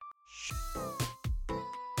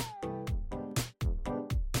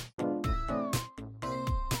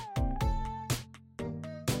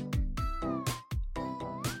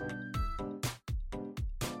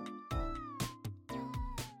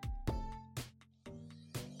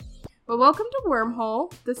Well, welcome to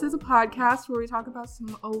Wormhole. This is a podcast where we talk about some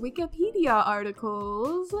Wikipedia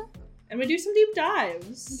articles. And we do some deep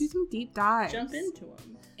dives. Jump into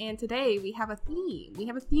them. And today we have a theme. We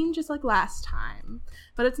have a theme just like last time.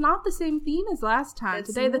 But it's not the same theme as last time.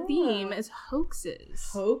 Today the theme is hoaxes.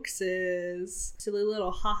 Hoaxes. Silly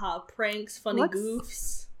little haha pranks, funny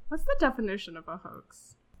goofs. What's the definition of a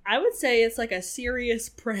hoax? I would say it's like a serious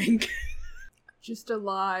prank. Just a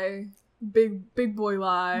lie. Big boy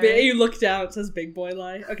lie. You look down, it says big boy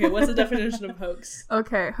lie. Okay, what's the definition of hoax?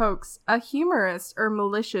 Okay, hoax. A humorous or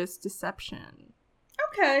malicious deception.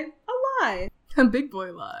 Okay, a lie. A big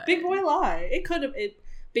boy lie. Big boy lie. It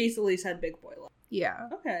basically said big boy lie. Yeah.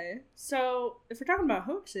 Okay, so if we're talking about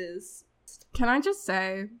hoaxes... Can I just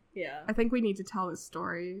say... Yeah. I think we need to tell this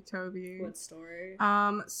story, Toby. What story?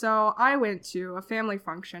 So I went to a family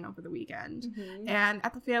function over the weekend. Mm-hmm. And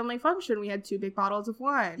at the family function, we had 2 big bottles of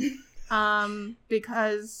wine.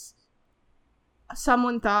 Because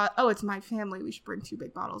someone thought, oh, it's my family, we should bring 2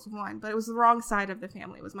 big bottles of wine. But it was the wrong side of the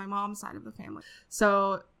family. It was my mom's side of the family.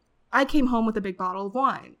 So I came home with a big bottle of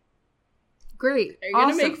wine. Great. Are you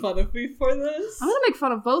gonna make fun of me for this? I'm gonna make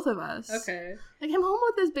fun of both of us. Okay. I came home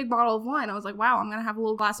with this big bottle of wine. I was like, wow, I'm gonna have a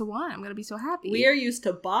little glass of wine. I'm gonna be so happy. We are used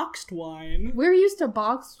to boxed wine. We're used to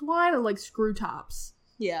boxed wine and like screw tops.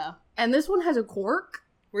 Yeah. And this one has a cork.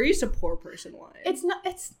 We're used to poor person wine. It's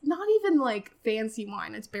not even like fancy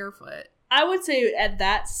wine. It's barefoot. I would say at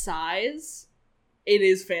that size, it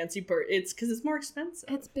is fancy. It's because it's more expensive.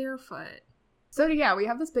 It's barefoot. So yeah, we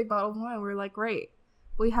have this big bottle of wine. We're like, great.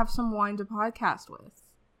 We have some wine to podcast with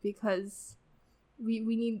because we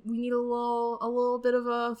need a little bit of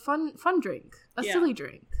a fun drink, silly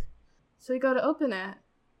drink. So we go to open it,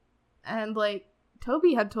 and like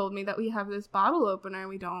Toby had told me that we have this bottle opener, and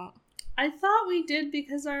we don't. I thought we did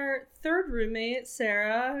because our third roommate,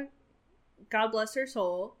 Sarah, God bless her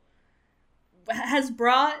soul, has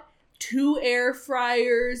brought 2 air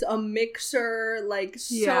fryers, a mixer, like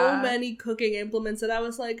so many cooking implements that I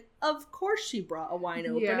was like, of course she brought a wine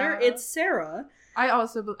opener. Yeah. It's Sarah. I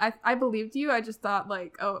also, I believed you. I just thought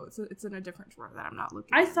like, oh, it's in a different drawer that I'm not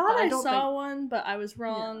looking at. I thought I saw one, but I was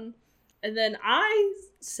wrong. Yeah. And then I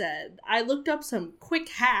looked up some quick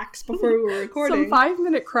hacks before we were recording. Some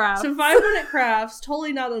 5-minute crafts.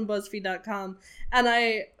 Totally not on BuzzFeed.com. And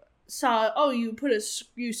I saw,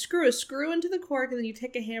 you screw a screw into the cork, and then you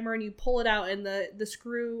take a hammer and you pull it out, and the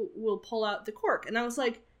screw will pull out the cork. And I was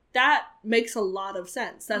like, that makes a lot of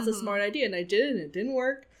sense. That's a smart idea. And I did it, and it didn't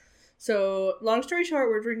work. So, long story short,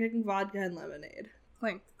 we're drinking vodka and lemonade.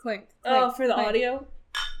 Clink, clink. Oh, for the audio?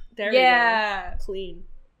 There we go. Clean.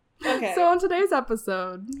 Okay. So on today's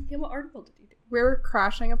episode... Yeah, what article did you do? We're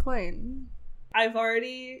crashing a plane. I've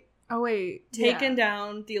already... Oh, wait. Taken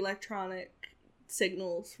down the electronic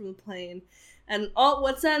signals from the plane. And,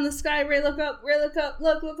 what's that in the sky? Ray, look up.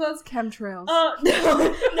 Look. It's chemtrails. Oh,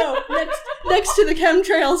 no. Next to the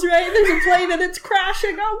chemtrails, right? There's a plane and it's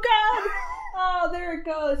crashing. Oh, God. Oh, there it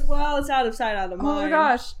goes. Well, it's out of sight, out of mind. Oh, my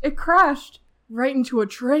gosh. It crashed right into a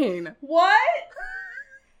train. What?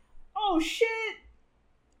 Oh, shit.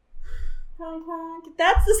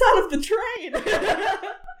 That's the sound of the train. Thomas,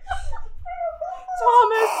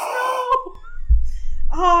 no.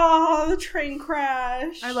 Oh, the train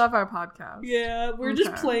crashed. I love our podcast. Yeah, we're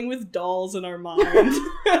just playing with dolls in our mind.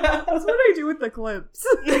 That's what I do with the clips.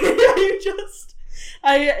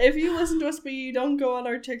 If you listen to us but you don't go on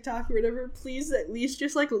our TikTok or whatever, please at least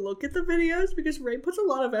just like look at the videos, because Ray puts a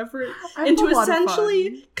lot of effort into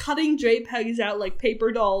essentially cutting JPEGs out like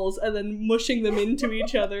paper dolls and then mushing them into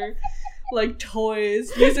each other like toys,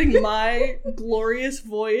 using my glorious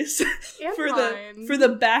voice for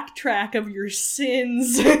the backtrack of your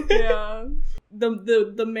sins. Yeah.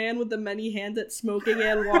 The man with the many hands at smoking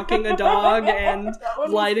and walking a dog and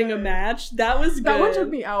lighting a match. That was good. That one took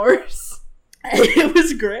me hours. It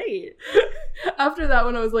was great. After that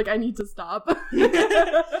one, I was like, I need to stop.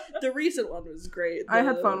 The recent one was great. I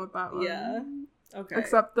had fun with that one. Yeah. Okay.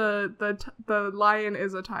 Except the lion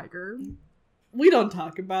is a tiger. We don't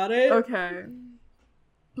talk about it. Okay,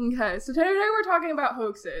 so today we're talking about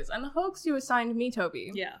hoaxes. And the hoax you assigned me,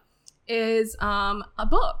 Toby, is a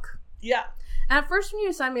book. Yeah. And at first when you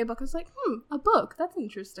assigned me a book, I was like, a book. That's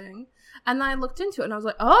interesting. And then I looked into it and I was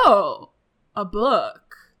like, oh, a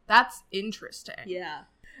book. That's interesting. Yeah.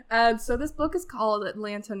 And so this book is called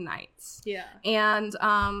Atlanta Nights. Yeah. And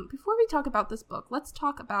before we talk about this book, let's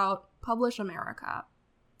talk about Publish America.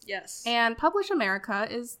 Yes. And Publish America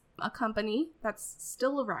is a company that's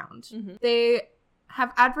still around. Mm-hmm. They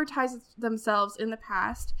have advertised themselves in the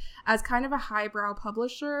past as kind of a highbrow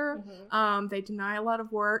publisher. Mm-hmm. They deny a lot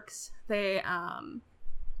of works. They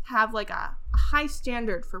have like a high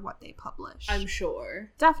standard for what they publish. I'm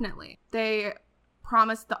sure. Definitely. They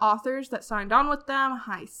promised the authors that signed on with them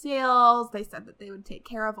high sales. They said that they would take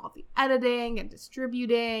care of all the editing and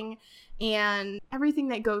distributing and everything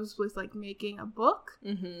that goes with like making a book.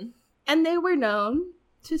 Mm-hmm. And they were known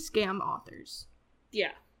to scam authors.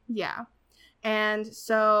 Yeah. Yeah. And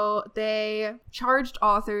so they charged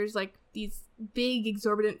authors like these big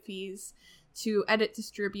exorbitant fees to edit,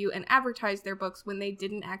 distribute, and advertise their books when they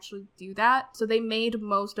didn't actually do that. So they made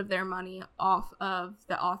most of their money off of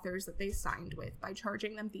the authors that they signed with by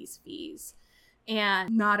charging them these fees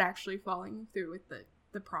and not actually following through with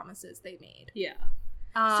the promises they made. Yeah.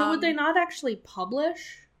 So would they not actually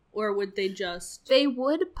publish? Or would they just... They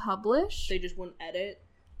would publish. They just wouldn't edit?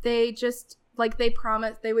 They just... Like, they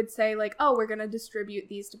promised, they would say, like, oh, we're going to distribute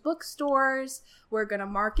these to bookstores. We're going to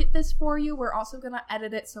market this for you. We're also going to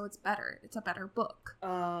edit it so it's better. It's a better book.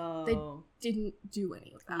 Oh. They didn't do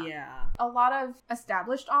any of that. Yeah. A lot of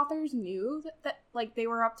established authors knew that like, they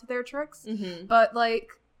were up to their tricks. Mm-hmm. But, like,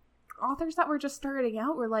 authors that were just starting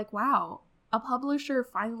out were like, wow, a publisher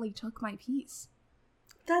finally took my piece.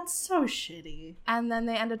 That's so shitty. And then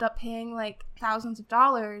they ended up paying, like, thousands of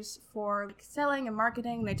dollars for like, selling and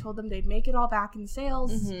marketing. They told them they'd make it all back in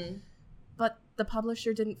sales. Mm-hmm. But the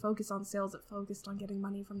publisher didn't focus on sales. It focused on getting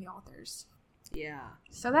money from the authors. Yeah.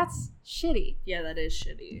 So that's shitty. Yeah, that is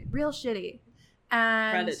shitty. Real shitty.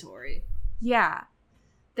 And predatory. Yeah.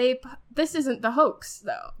 This isn't the hoax,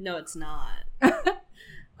 though. No, it's not.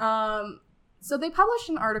 So they published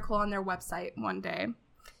an article on their website one day.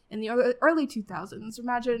 In the early 2000s.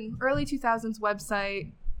 Imagine early 2000s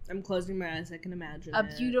website. I'm closing my eyes. I can imagine a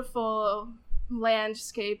beautiful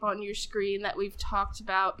landscape on your screen that we've talked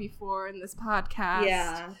about before in this podcast.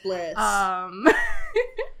 Yeah, bliss.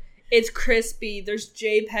 It's crispy. There's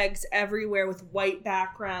JPEGs everywhere with white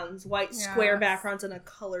backgrounds, white square backgrounds, and a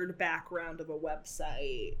colored background of a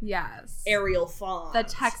website. Yes. Arial font. The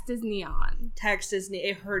text is neon.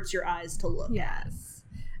 It hurts your eyes to look at. Yes.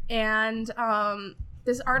 And,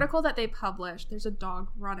 this article that they published, there's a dog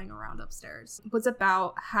running around upstairs, was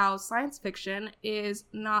about how science fiction is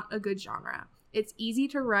not a good genre. It's easy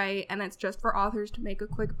to write, and it's just for authors to make a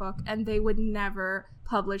quick book, and they would never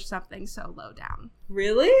publish something so low down.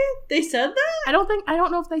 Really? They said that? I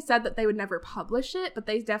don't know if they said that they would never publish it, but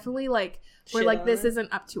they definitely, like, were like, this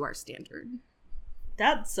isn't up to our standard.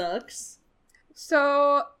 That sucks.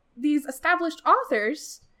 So, these established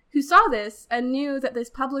authors who saw this and knew that this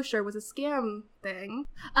publisher was a scam thing.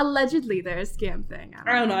 Allegedly, they're a scam thing.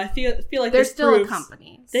 I don't know. I feel like they're still a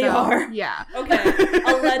company. They are. Yeah. Okay.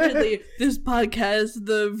 Allegedly, this podcast,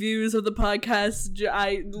 the views of the podcast,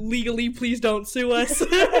 legally, please don't sue us.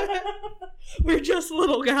 We're just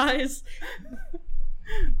little guys.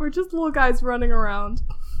 We're just little guys running around.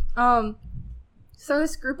 So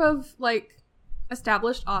this group of, like,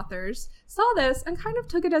 established authors saw this and kind of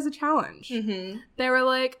took it as a challenge. Mm-hmm. They were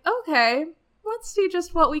like, okay, let's see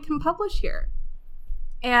just what we can publish here.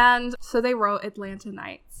 And so they wrote Atlanta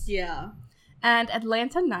Nights. Yeah. And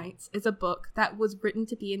Atlanta Nights is a book that was written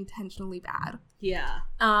to be intentionally bad. Yeah.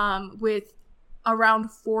 With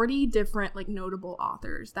around 40 different, like, notable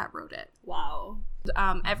authors that wrote it. Wow.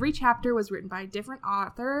 Every chapter was written by a different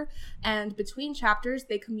author, and between chapters,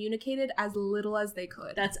 they communicated as little as they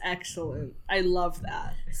could. That's excellent. I love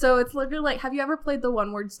that. So it's literally like, have you ever played the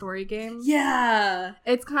one-word story game? Yeah.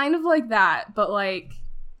 It's kind of like that, but, like,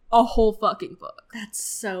 a whole fucking book. That's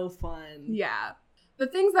so fun. Yeah. The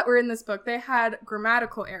things that were in this book, they had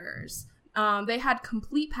grammatical errors. They had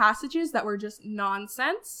complete passages that were just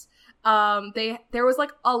nonsense. There was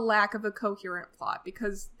like a lack of a coherent plot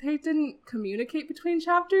because they didn't communicate between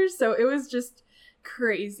chapters, so it was just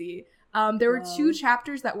crazy. There were 2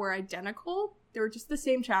 chapters that were identical. They were just the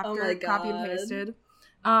same chapter, copy and pasted.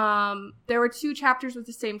 There were 2 chapters with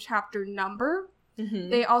the same chapter number. Mm-hmm.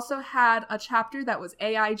 They also had a chapter that was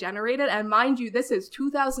AI generated, and mind you, this is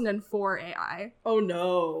 2004 AI. Oh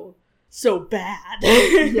no. So bad.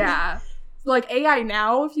 Yeah. Like, AI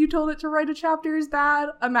now, if you told it to write a chapter is bad,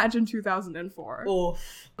 imagine 2004.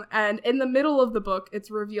 Oof. And in the middle of the book, it's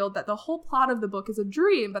revealed that the whole plot of the book is a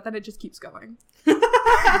dream, but then it just keeps going.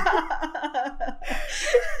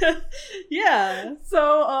 Yeah.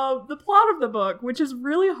 So, the plot of the book, which is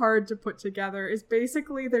really hard to put together, is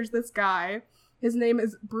basically there's this guy. His name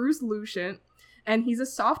is Bruce Lucient, and he's a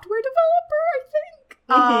software developer,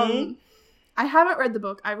 I think. I haven't read the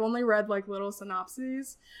book. I've only read, like, little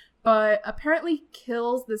synopses. but apparently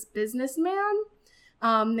kills this businessman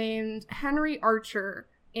named Henry Archer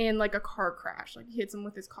in, like, a car crash. Like, he hits him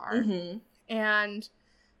with his car. Mm-hmm. And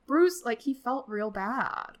Bruce, like, he felt real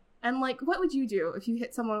bad. And, like, what would you do if you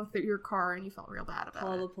hit someone with your car and you felt real bad about it?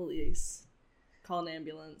 Call the police. Call an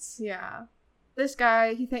ambulance. Yeah. This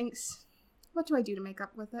guy, he thinks, what do I do to make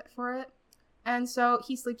up with it for it? And so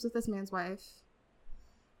he sleeps with this man's wife.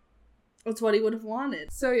 That's what he would have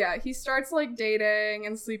wanted. So yeah, he starts, like, dating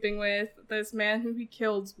and sleeping with this man who he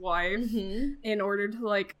killed's wife in order to,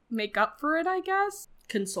 like, make up for it, I guess.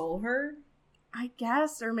 Console her? I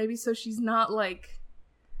guess, or maybe so she's not, like,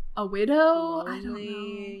 a widow. Lonely. I don't know.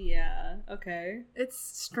 Yeah, okay. It's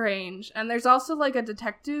strange. And there's also, like, a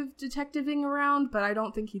detectiving around, but I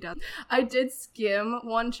don't think he does. I did skim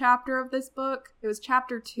one chapter of this book. It was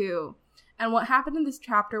chapter 2. And what happened in this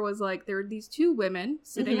chapter was, like, there were these two women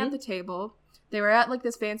sitting at the table. They were at, like,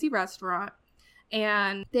 this fancy restaurant.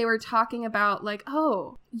 And they were talking about, like,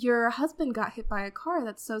 oh, your husband got hit by a car.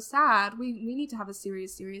 That's so sad. We need to have a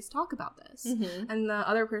serious talk about this. And the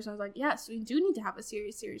other person was like, yes, we do need to have a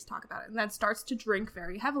serious talk about it. And then starts to drink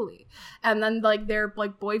very heavily. And then, like, their,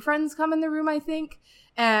 like, boyfriends come in the room, I think.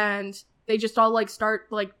 And they just all, like, start,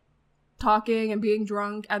 like, talking and being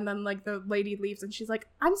drunk. And then, like, the lady leaves and she's like,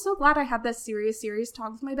 I'm so glad I had this serious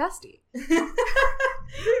talk with my bestie.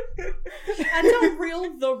 That's a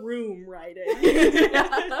real The Room writing.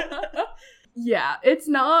 Yeah, it's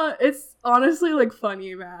honestly, like,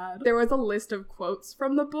 funny bad. There was a list of quotes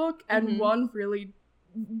from the book, and one really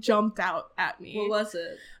jumped out at me. What was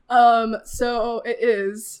it? So it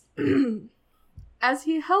is, as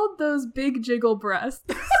he held those big jiggle breasts.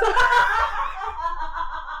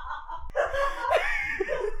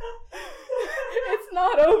 It's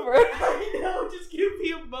not over. I know, just give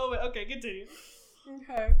me a moment. Okay, continue.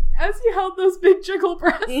 Okay. As he held those big jiggle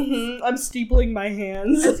breasts. I'm steepling my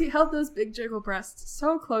hands. As he held those big jiggle breasts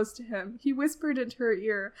so close to him, he whispered into her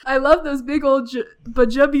ear, I love those big old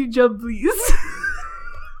bajubby jubblies.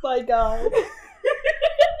 My God.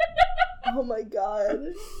 Oh my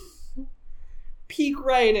God. Peak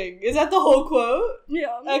writing. Is that the whole quote?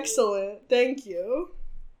 Yeah. Excellent. Thank you.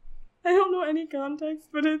 I don't know any context,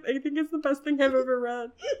 but I think it's the best thing I've ever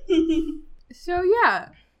read. So yeah.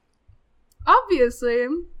 Obviously,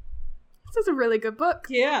 this is a really good book.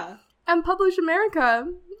 Yeah. And Publish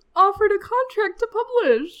America offered a contract to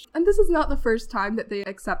publish. And this is not the first time that they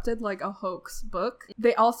accepted, like, a hoax book.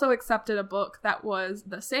 They also accepted a book that was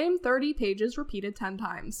the same 30 pages repeated 10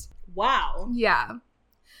 times. Wow. Yeah.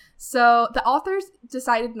 So the authors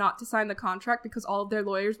decided not to sign the contract because all of their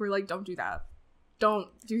lawyers were like, don't do that. Don't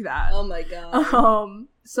do that. Oh my God.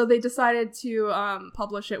 So they decided to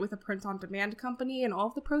publish it with a print-on-demand company, and all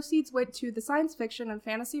of the proceeds went to the Science Fiction and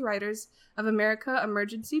Fantasy Writers of America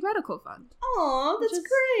Emergency Medical Fund. Aw, that's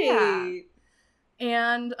great. Yeah.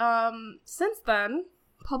 And since then,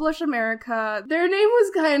 Publish America, their name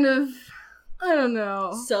was kind of, I don't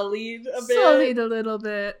know. Sullied a bit. Sullied a little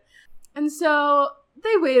bit. And so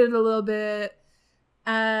they waited a little bit.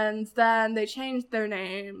 And then they changed their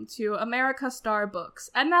name to America Star Books.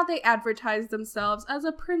 And now they advertise themselves as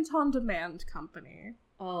a print-on-demand company.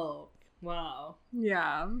 Oh, wow.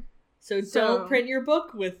 Yeah. So don't print your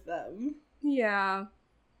book with them. Yeah.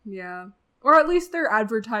 Yeah. Or at least they're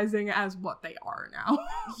advertising as what they are now.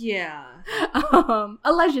 Yeah.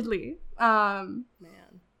 Allegedly. Man.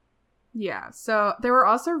 Yeah, so there were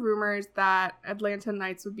also rumors that Atlanta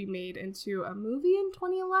Nights would be made into a movie in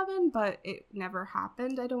 2011, but it never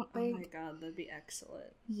happened, I don't think. Oh my God, that'd be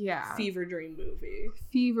excellent. Yeah. Fever dream movie.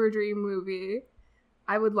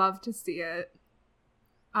 I would love to see it.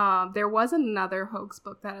 There was another hoax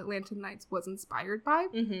book that Atlanta Nights was inspired by.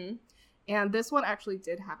 And this one actually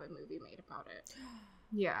did have a movie made about it.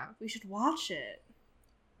 Yeah. We should watch it.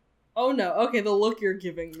 Oh no, okay, the look you're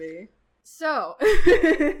giving me. So,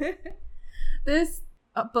 this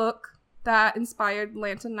book that inspired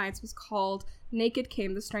Lantern Nights was called Naked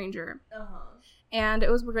Came the Stranger. And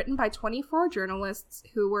it was written by 24 journalists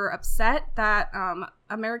who were upset that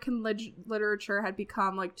American literature had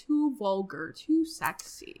become, like, too vulgar, too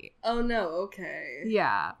sexy. Oh no, okay.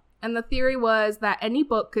 Yeah. And the theory was that any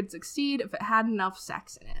book could succeed if it had enough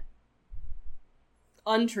sex in it.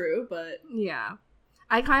 Untrue, but... Yeah.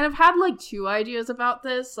 I kind of had, like, two ideas about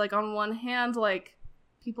this. Like, on one hand, like,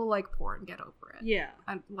 people like porn, get over it. Yeah.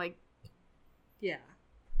 I'm, like... Yeah.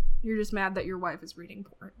 You're just mad that your wife is reading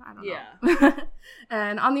porn. I don't know. Yeah.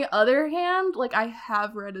 And on the other hand, like, I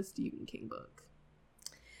have read a Stephen King book.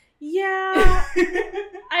 Yeah.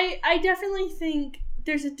 I definitely think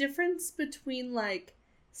there's a difference between, like,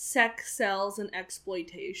 sex sells and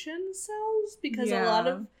exploitation sells. Because a lot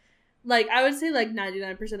of like, I would say, like,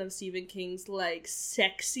 99% of Stephen King's, like,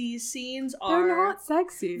 sexy scenes are... They're not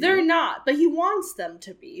sexy. They're not, but he wants them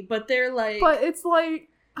to be, but they're, like... But it's, like,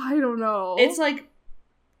 I don't know. It's, like,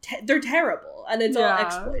 they're terrible, and it's all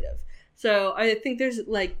exploitive. So, I think there's,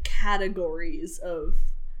 like, categories of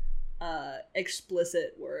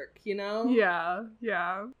explicit work, you know? Yeah,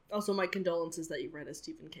 yeah. Also, my condolences that you read a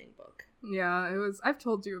Stephen King book. Yeah, it was... I've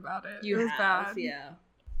told you about it. You it was have, bad. yeah.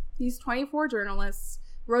 These 24 journalists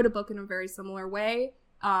wrote a book in a very similar way.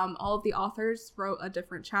 All of the authors wrote a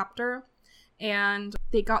different chapter, and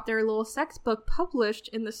they got their little sex book published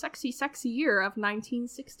in the sexy year of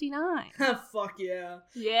 1969. Fuck yeah.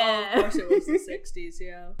 Yeah. Oh, of course it was the 60s,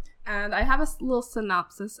 yeah. And I have a little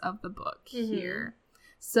synopsis of the book here.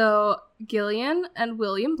 So, Gillian and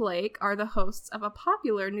William Blake are the hosts of a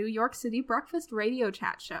popular New York City breakfast radio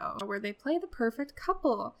chat show where they play the perfect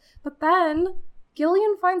couple. But then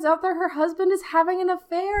Gillian finds out that her husband is having an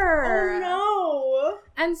affair. Oh no!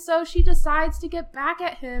 And so she decides to get back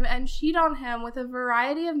at him and cheat on him with a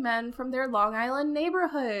variety of men from their Long Island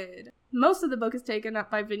neighborhood. Most of the book is taken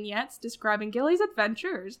up by vignettes describing Gilly's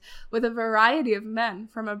adventures with a variety of men,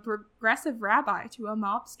 from a progressive rabbi to a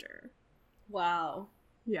mobster. Wow.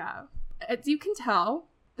 Yeah. As you can tell,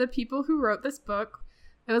 the people who wrote this book,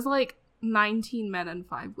 it was like 19 men and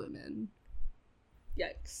 5 women.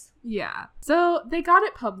 Yikes. Yeah. So they got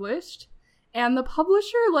it published, and the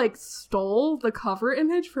publisher, like, stole the cover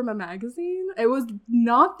image from a magazine. It was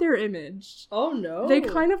not their image. Oh, no. They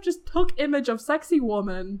kind of just took image of sexy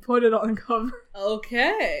woman, put it on cover.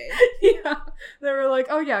 Okay. Yeah. They were like,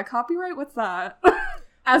 oh yeah, copyright, what's that?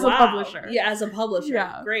 As a publisher. Yeah, as a publisher.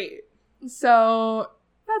 Yeah. Great. So,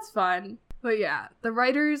 that's fun. But yeah, the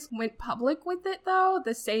writers went public with it, though,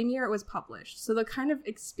 the same year it was published. So the kind of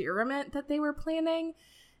experiment that they were planning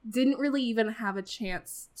didn't really even have a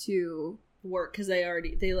chance to work, because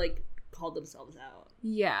they like, called themselves out.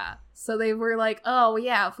 Yeah. So they were like, oh,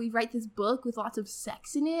 yeah, if we write this book with lots of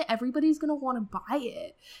sex in it, everybody's gonna want to buy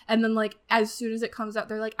it. And then, like, as soon as it comes out,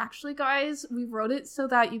 they're like, actually, guys, we wrote it so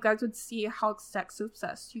that you guys would see how sex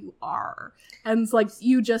obsessed you are. And it's like,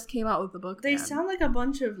 you just came out with the book. They sound like a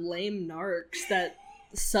bunch of lame narcs that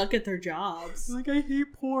suck at their jobs. Like, I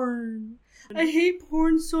hate porn. I hate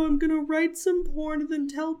porn, so I'm gonna write some porn and then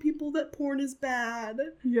tell people that porn is bad.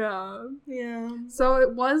 Yeah. Yeah. So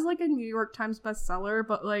it was, like, a New York Times bestseller,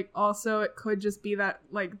 but, like, also it could just be that,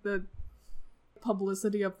 like, the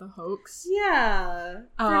publicity of the hoax. Yeah,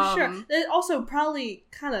 for sure. It also probably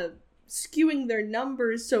kind of skewing their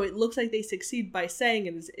numbers so it looks like they succeed by saying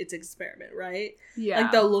it's experiment, right? Yeah.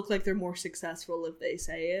 Like, they'll look like they're more successful if they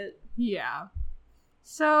say it. Yeah.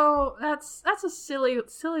 So that's a silly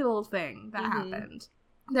little thing that happened.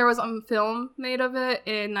 There was a film made of it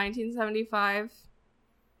in 1975.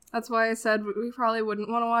 That's why I said we probably wouldn't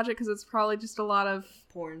want to watch it, because it's probably just a lot of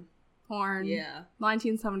porn. Yeah.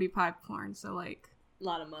 1975 porn, so, like, a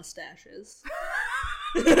lot of mustaches.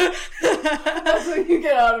 That's what you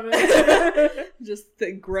get out of it. Just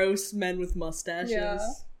the gross men with mustaches. Yeah.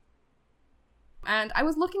 And I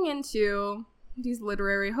was looking into these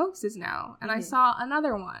literary hoaxes now, and I saw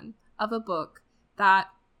another one of a book that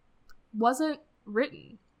wasn't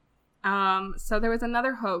written. So there was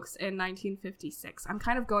another hoax in 1956. I'm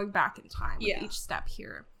kind of going back in time with each step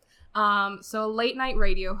here. So a late night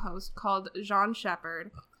radio host called Jean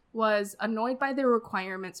Shepherd was annoyed by the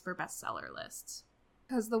requirements for bestseller lists,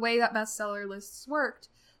 because the way that bestseller lists worked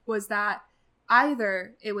was that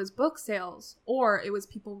either it was book sales or it was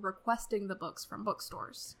people requesting the books from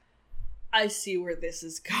bookstores. I see where this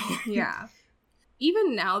is going. Yeah.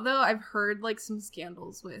 Even now, though, I've heard, like, some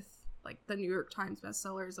scandals with, like, the New York Times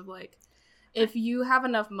bestsellers of, like, if you have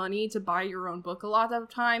enough money to buy your own book a lot of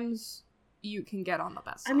times, you can get on the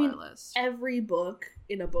bestseller list. Every book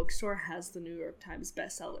in a bookstore has the New York Times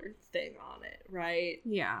bestseller thing on it, right?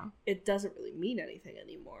 Yeah. It doesn't really mean anything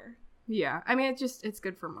anymore. Yeah. I mean, it's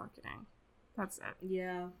good for marketing. That's it.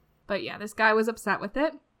 Yeah. But yeah, this guy was upset with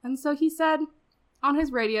it. And so he said on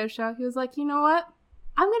his radio show, he was like, you know what?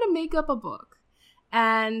 I'm going to make up a book.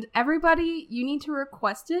 And everybody, you need to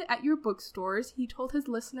request it at your bookstores. He told his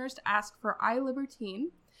listeners to ask for I,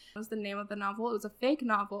 Libertine. That was the name of the novel. It was a fake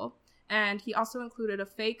novel. And he also included a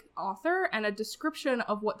fake author and a description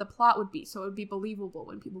of what the plot would be. So it would be believable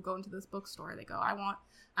when people go into this bookstore. They go, I want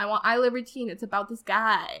I, Libertine. It's about this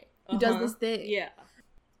guy who does this thing. Yeah.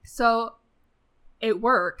 So it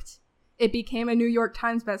worked. It became a New York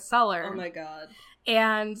Times bestseller. Oh my god.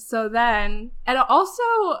 And so then, and it also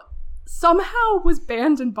somehow was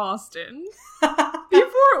banned in Boston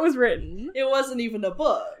before it was written. It wasn't even a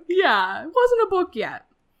book. Yeah, it wasn't a book yet.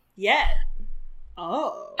 Yet.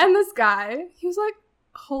 Oh. And this guy, he was like,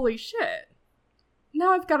 holy shit.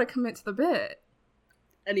 Now I've got to commit to the bit.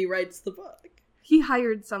 And he writes the book. He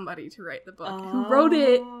hired somebody to write the book who wrote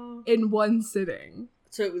it in one sitting.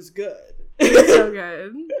 So it was good. It was so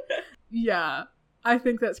good. Yeah. I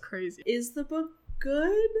think that's crazy. Is the book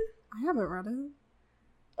good? I haven't read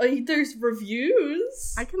it. There's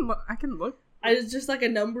reviews. I can look. It's just like a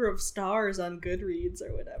number of stars on Goodreads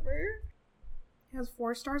or whatever. It has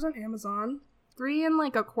 4 stars on Amazon,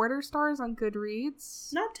 3.25 stars on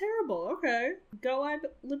Goodreads. Not terrible. Okay. Go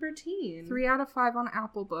Libertine. 3 out of 5 on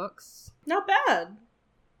Apple Books. Not bad.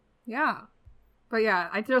 Yeah. But yeah,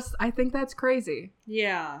 I think that's crazy.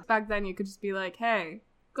 Yeah. Back then you could just be like, hey,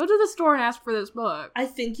 go to the store and ask for this book. I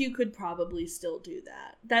think you could probably still do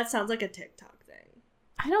that. That sounds like a TikTok thing.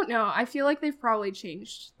 I don't know. I feel like they've probably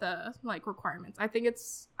changed the requirements. I think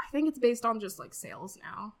it's based on just sales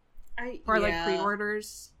now. Or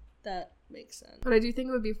pre-orders. That makes sense. But I do think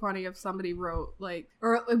it would be funny if somebody wrote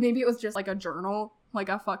or maybe it was just a journal,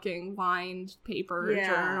 a fucking lined paper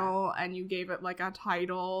journal, and you gave it a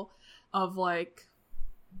title of cool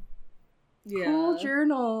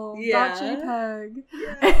journal .jpg.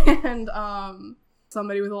 Yeah. And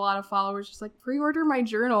somebody with a lot of followers just pre-order my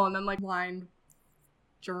journal, and then lined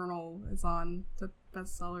journal is on the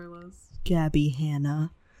bestseller list. Gabby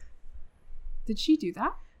Hanna. Did she do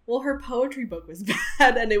that? Well, her poetry book was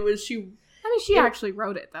bad, and she actually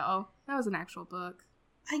wrote it, though. That was an actual book.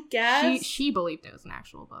 I guess. She believed it was an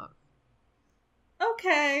actual book.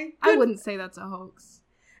 Okay. I wouldn't say that's a hoax.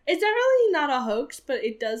 It's definitely not a hoax, but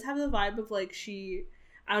it does have the vibe of I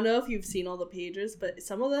don't know if you've seen all the pages, but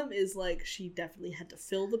some of them is she definitely had to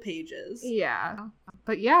fill the pages. Yeah.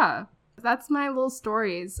 But yeah, that's my little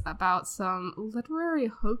stories about some literary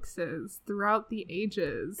hoaxes throughout the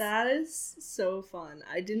ages. That is so fun.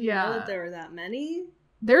 I didn't know that there were that many.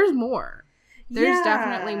 There's more. There's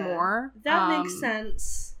definitely more. That makes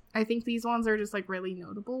sense. I think these ones are just really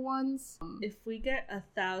notable ones. If we get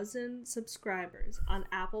 1,000 subscribers on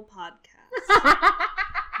Apple Podcasts,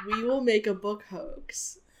 we will make a book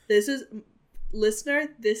hoax. This is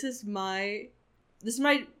my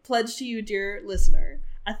pledge to you, dear listener.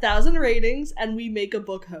 1,000 ratings and we make a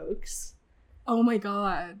book hoax. Oh my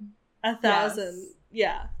god. 1,000. Yes.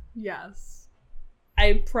 Yeah. Yes.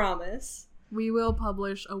 I promise. We will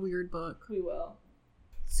publish a weird book. We will.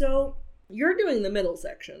 So, you're doing the middle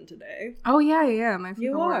section today. Oh yeah, I am.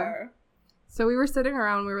 You are. So we were sitting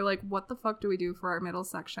around, we were like, what the fuck do we do for our middle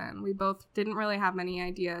section? We both didn't really have many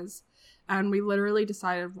ideas. And we literally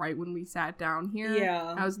decided right when we sat down here.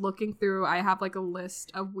 Yeah. I was looking through, I have a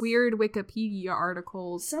list of weird Wikipedia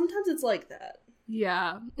articles. Sometimes it's like that.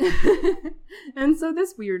 Yeah. And so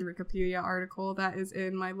this weird Wikipedia article that is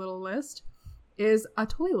in my little list is a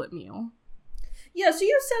toilet meal. Yeah, so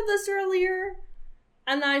you said this earlier,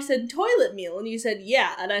 and I said toilet meal, and you said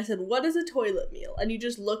yeah, and I said what is a toilet meal? And you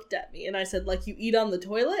just looked at me, and I said you eat on the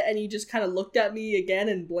toilet, and you just kind of looked at me again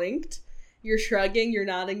and blinked. You're shrugging, you're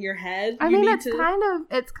nodding your head.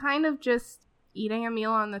 It's kind of just eating a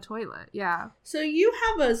meal on the toilet, yeah. So you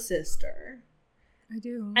have a sister. I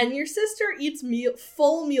do. And your sister eats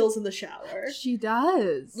full meals in the shower. She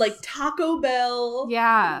does. Taco Bell.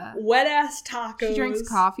 Yeah. Wet ass tacos. She drinks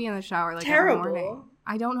coffee in the shower Terrible. every morning.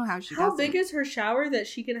 I don't know how she does it. How big is her shower that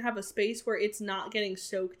she can have a space where it's not getting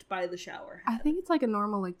soaked by the shower head? I think it's a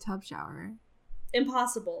normal tub shower.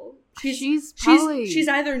 Impossible. She's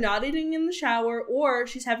either not eating in the shower or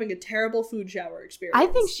she's having a terrible food shower experience. I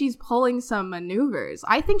think she's pulling some maneuvers.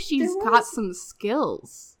 I think she's got some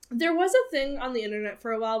skills. There was a thing on the internet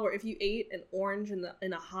for a while where if you ate an orange in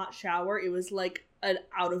a hot shower, it was an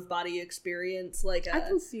out-of-body experience. I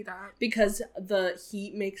can see that. Because the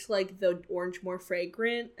heat makes the orange more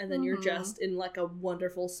fragrant, and then you're just in a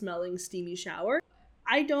wonderful smelling steamy shower.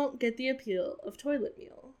 I don't get the appeal of toilet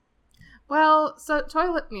meal. Well, so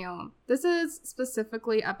toilet meal. This is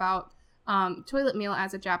specifically about toilet meal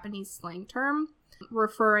as a Japanese slang term,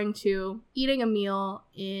 referring to eating a meal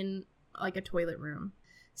in a toilet room.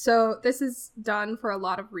 So this is done for a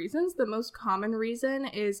lot of reasons. The most common reason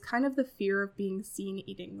is kind of the fear of being seen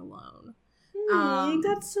eating alone.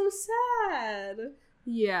 That's so sad.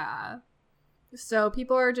 Yeah. So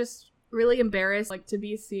people are just really embarrassed to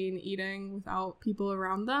be seen eating without people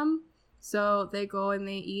around them. So they go and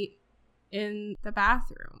they eat in the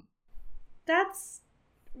bathroom. That's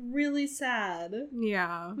really sad.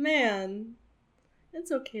 Yeah. Man,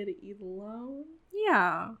 it's okay to eat alone.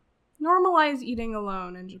 Yeah. Normalize eating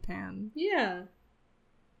alone in Japan. Yeah.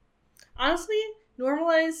 Honestly,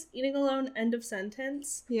 normalize eating alone, end of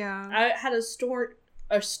sentence. Yeah. I had a stork.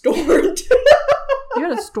 You had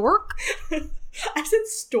a stork? I said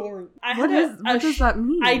storm. What does that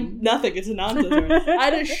mean? Nothing. It's a nonsense word. I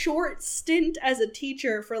had a short stint as a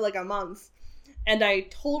teacher for like a month, and I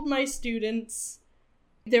told my students,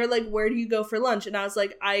 they were like, where do you go for lunch? And I was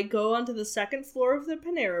like, I go onto the second floor of the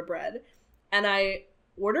Panera Bread, and I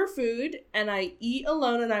order food, and I eat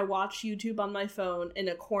alone, and I watch YouTube on my phone in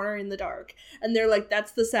a corner in the dark. And they're like,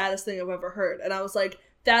 that's the saddest thing I've ever heard. And I was like,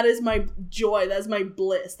 that is my joy. That is my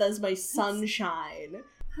bliss. That is my sunshine.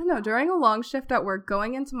 I don't know, during a long shift at work,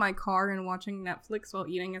 going into my car and watching Netflix while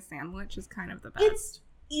eating a sandwich is kind of the best.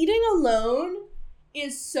 Eating alone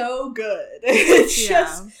is so good. It's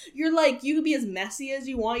just, you're like, you can be as messy as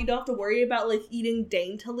you want. You don't have to worry about, like, eating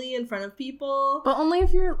daintily in front of people. But only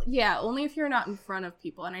if you're not in front of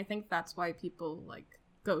people. And I think that's why people, like,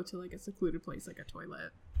 go to, like, a secluded place like a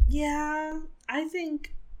toilet. Yeah, I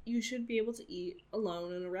think you should be able to eat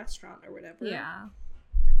alone in a restaurant or whatever. Yeah.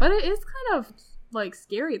 But it is kind of, like,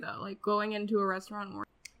 scary, though. Like, going into a restaurant where...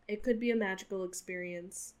 It could be a magical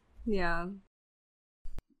experience. Yeah.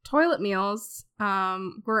 Toilet meals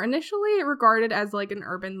were initially regarded as, like, an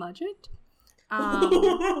urban legend.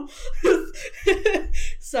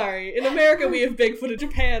 Sorry. In America, we have Bigfoot. In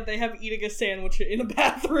Japan, they have eating a sandwich in a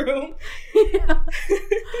bathroom. Yeah.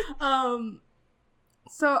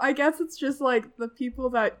 So I guess it's just, like, the people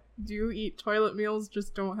that do eat toilet meals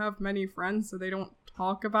just don't have many friends, so they don't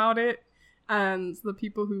talk about it. And the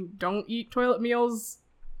people who don't eat toilet meals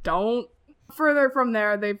don't. Further from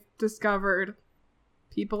there, they've discovered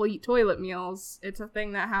people eat toilet meals. It's a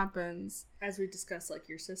thing that happens. As we discussed, like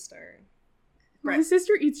your sister. My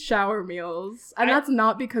sister eats shower meals. And that's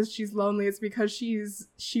not because she's lonely. It's because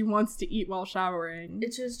she wants to eat while showering.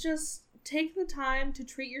 It's just take the time to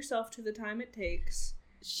treat yourself to the time it takes.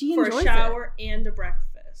 She for enjoys a shower and a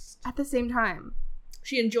breakfast. At the same time.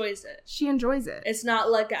 She enjoys it. She enjoys it. It's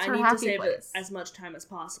not like I need to save place. as much time as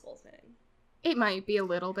possible thing. It might be a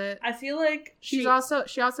little bit. I feel like she also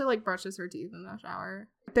like brushes her teeth in the shower.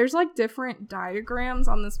 There's like different diagrams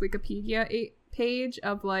on this Wikipedia page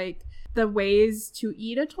of like the ways to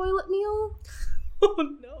eat a toilet meal. Oh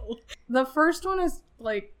no. The first one is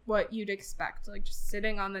like what you'd expect, like just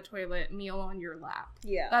sitting on the toilet, meal on your lap.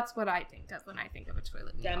 Yeah. That's what I think of when I think of a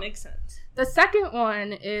toilet meal. That makes sense. The second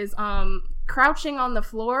one is crouching on the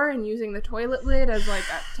floor and using the toilet lid as like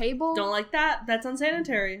a table. Don't like that. That's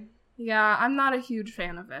unsanitary. Yeah, I'm not a huge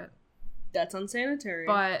fan of it. That's unsanitary.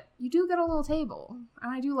 But you do get a little table.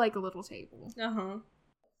 And I do like a little table. Uh-huh.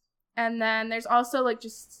 And then there's also like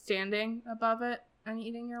just standing above it and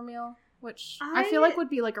eating your meal, which I feel like would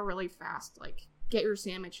be like a really fast, like, get your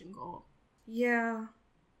sandwich and go. Yeah.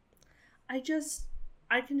 I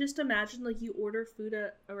can just imagine, like, you order food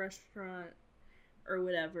at a restaurant or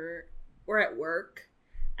whatever, or at work,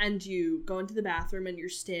 and you go into the bathroom and you're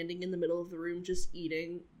standing in the middle of the room just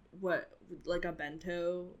eating like a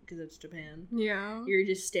bento, because it's Japan. Yeah. You're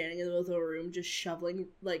just standing in the middle of the room just shoveling,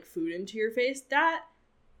 like, food into your face. That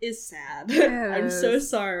is sad. I'm so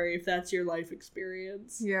sorry if that's your life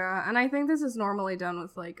experience. Yeah, and I think this is normally done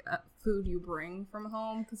with like food you bring from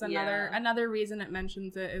home, because another reason it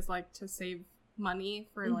mentions it is like to save money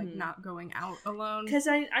for like not going out alone. Because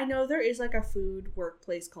I know there is like a food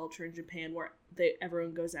workplace culture in Japan where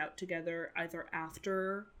everyone goes out together either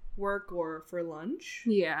after work or for lunch.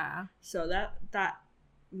 Yeah. So that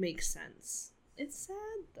makes sense. It's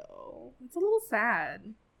sad though. It's a little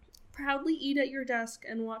sad. Proudly eat at your desk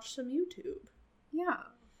and watch some YouTube. Yeah.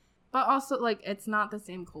 But also, like, it's not the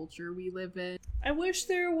same culture we live in. I wish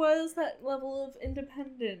there was that level of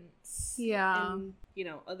independence. Yeah.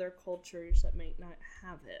 In, other cultures that might not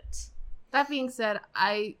have it. That being said,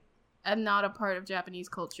 I am not a part of Japanese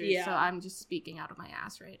culture, so I'm just speaking out of my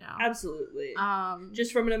ass right now. Absolutely.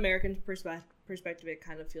 Just from an American perspective, it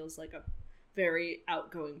kind of feels like a very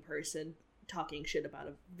outgoing person talking shit about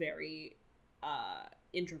a very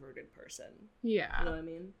introverted person. Yeah. You know what I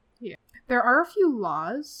mean? Yeah. There are a few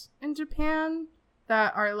laws in Japan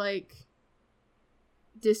that are like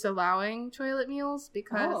disallowing toilet meals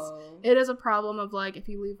because it is a problem of like if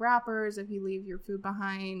you leave wrappers, if you leave your food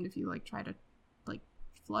behind, if you like try to like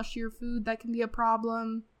flush your food, that can be a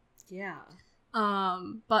problem. Yeah.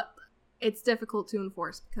 But it's difficult to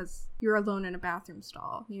enforce because you're alone in a bathroom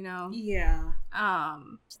stall, you know? Yeah.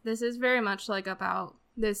 This is very much like about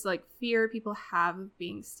this like fear people have of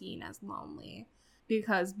being seen as lonely,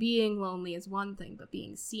 because being lonely is one thing, but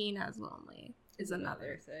being seen as lonely is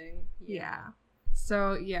another thing. Yeah.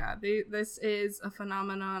 So yeah, this is a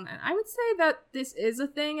phenomenon, and I would say that this is a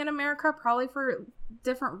thing in America, probably for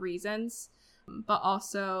different reasons, but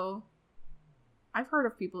also I've heard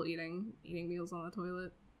of people eating meals on the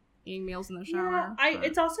toilet. eating meals in the shower. Yeah,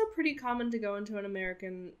 it's also pretty common to go into an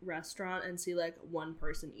American restaurant and see, like, one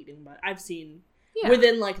person eating, but I've seen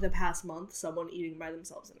within, like, the past month someone eating by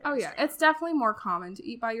themselves in a restaurant. Yeah, it's definitely more common to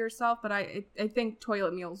eat by yourself, but I think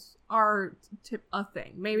toilet meals are a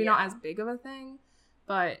thing. Maybe not as big of a thing,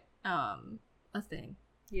 but a thing.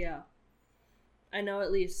 Yeah. I know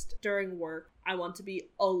at least during work, I want to be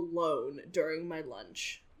alone during my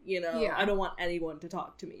lunch. You know? Yeah. I don't want anyone to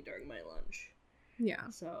talk to me during my lunch. Yeah.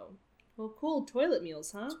 So, well, cool. Toilet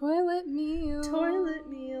meals, huh? Toilet meals. Toilet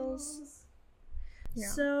meals. Yeah.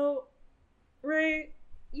 So, Ray,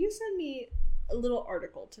 you sent me a little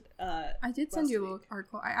article today. I did send you a little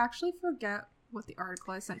article. I actually forget what the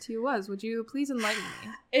article I sent to you was. Would you please enlighten me?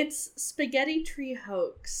 It's Spaghetti Tree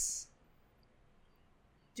Hoax.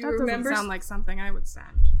 Do you remember? Doesn't sound like something I would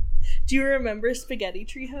send. Do you remember Spaghetti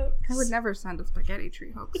Tree Hoax? I would never send a Spaghetti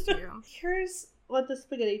Tree Hoax to you. Here's what the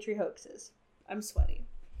Spaghetti Tree Hoax is. I'm sweaty.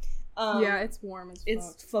 Yeah, it's warm as fuck.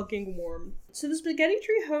 It's fucking warm. So the Spaghetti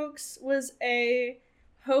Tree Hoax was a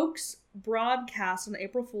hoax broadcast on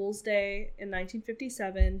April Fool's Day in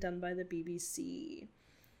 1957 done by the BBC.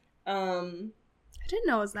 I didn't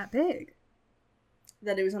know it was that big.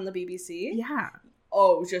 That it was on the BBC? Yeah.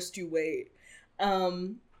 Oh, just you wait.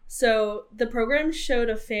 So the program showed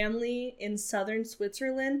a family in southern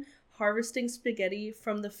Switzerland harvesting spaghetti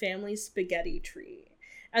from the family's spaghetti tree.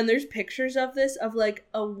 And there's pictures of this, of, like,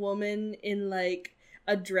 a woman in, like,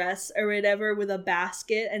 a dress or whatever with a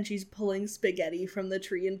basket, and she's pulling spaghetti from the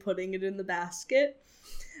tree and putting it in the basket.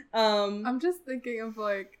 I'm just thinking of,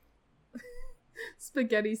 like,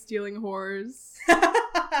 spaghetti stealing whores.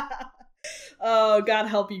 Oh, God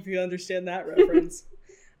help you if you understand that reference.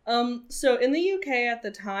 So in the UK at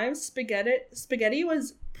the time, spaghetti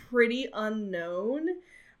was pretty unknown,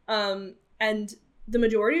 and the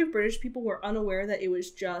majority of British people were unaware that it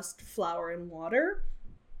was just flour and water,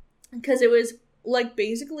 because it was, like,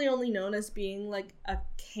 basically only known as being, like, a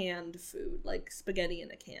canned food, like spaghetti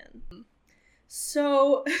in a can.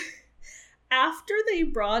 So after they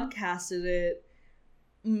broadcasted it,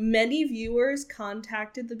 many viewers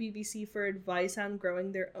contacted the BBC for advice on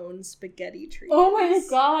growing their own spaghetti trees. Oh my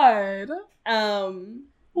god.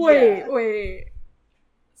 Wait.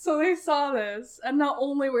 So they saw this, and not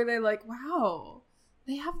only were they like, wow,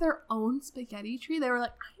 they have their own spaghetti tree, they were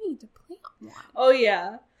like, I need to plant one. Oh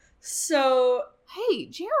yeah. So, hey,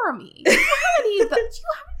 Jeremy, do you have any of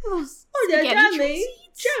those spaghetti trees?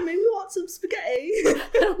 Jeremy, we want some spaghetti. I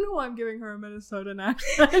don't know why I'm giving her a Minnesotan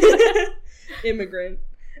accent. Immigrant.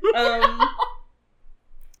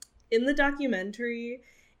 In the documentary,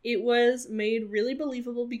 it was made really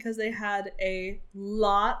believable because they had a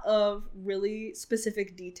lot of really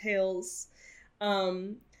specific details.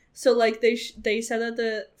 So, like, they said that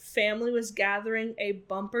the family was gathering a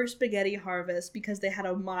bumper spaghetti harvest because they had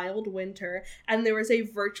a mild winter, and there was a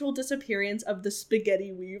virtual disappearance of the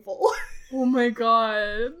spaghetti weevil. Oh my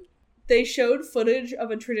god. They showed footage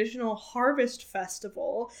of a traditional harvest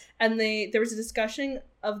festival, and there was a discussion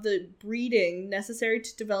of the breeding necessary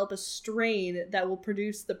to develop a strain that will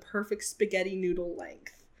produce the perfect spaghetti noodle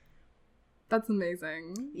length. That's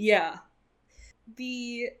amazing. Yeah.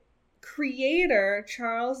 The creator,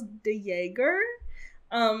 Charles de Jager,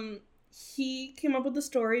 he came up with the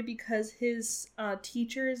story because his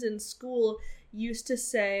teachers in school used to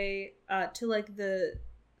say to, like, the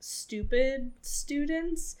stupid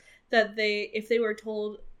students that if they were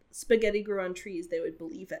told spaghetti grew on trees, they would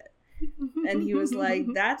believe it. And he was like,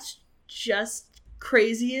 that's just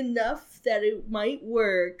crazy enough that it might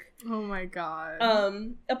work. Oh my god.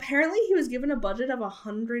 Apparently he was given a budget of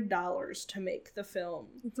 $100 to make the film.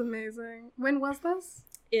 It's amazing. When was this?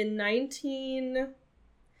 In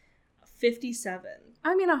 1957.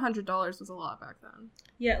 I mean, $100 was a lot back then.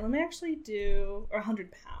 Yeah, let me actually do, or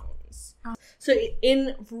 £100. So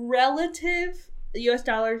in relative US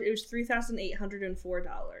dollars, it was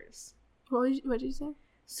 $3,804. What did you say?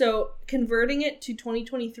 So converting it to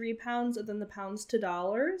 2023 pounds and then the pounds to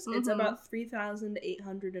dollars, it's about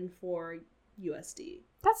 3,804 USD.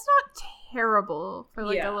 That's not terrible for,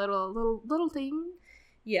 like, a little thing.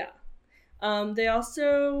 Yeah. They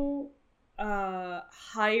also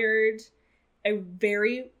hired a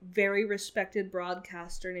very, very respected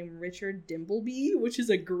broadcaster named Richard Dimbleby, which is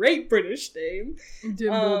a great British name.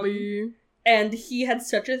 Dimbleby. And he had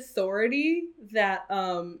such authority that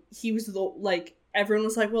he was everyone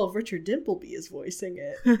was like, well, if Richard Dimbleby is voicing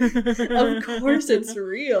it, of course it's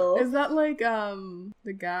real. Is that like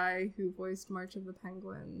the guy who voiced March of the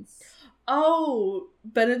Penguins? Oh,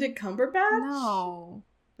 Benedict Cumberbatch? No,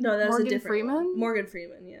 that was a different Freeman? one. Morgan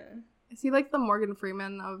Freeman, yeah. Is he like the Morgan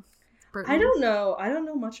Freeman of Britain? I don't know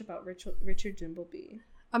much about Richard Dimbleby.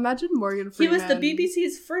 Imagine Morgan Freeman. He was the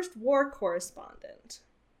BBC's first war correspondent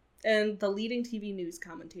and the leading TV news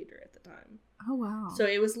commentator at the time. Oh, wow. So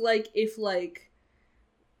it was like if, like,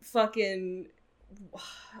 fucking,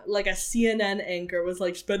 like, a CNN anchor was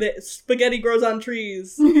like, spaghetti grows on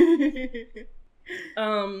trees.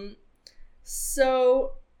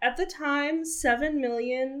 So at the time, 7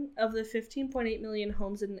 million of the 15.8 million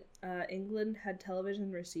homes in England had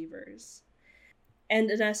television receivers. And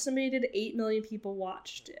an estimated 8 million people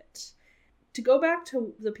watched it. To go back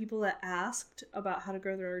to the people that asked about how to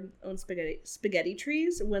grow their own spaghetti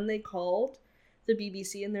trees, when they called the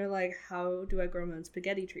BBC and they're like, how do I grow my own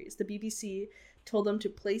spaghetti trees? The BBC told them to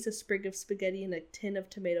place a sprig of spaghetti in a tin of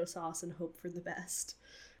tomato sauce and hope for the best.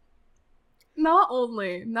 Not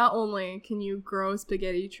only can you grow a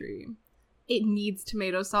spaghetti tree, it needs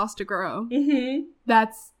tomato sauce to grow. Mm-hmm.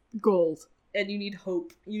 That's gold. And you need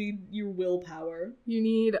hope. You need your willpower. You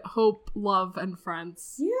need hope, love, and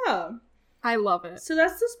friends. Yeah. I love it. So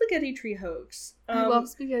that's the spaghetti tree hoax. I love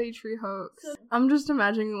spaghetti tree hoax. I'm just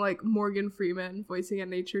imagining, like, Morgan Freeman voicing a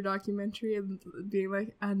nature documentary and being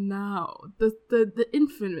like, and now, the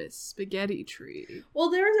infamous spaghetti tree. Well,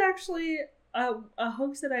 there was actually a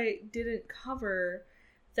hoax that I didn't cover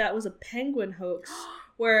that was a penguin hoax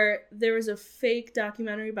where there was a fake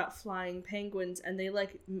documentary about flying penguins and they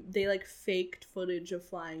faked footage of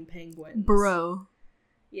flying penguins. Bro.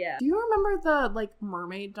 Yeah. Do you remember the, like,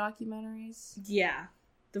 mermaid documentaries? Yeah.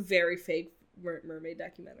 The very fake mermaid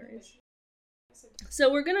documentaries. So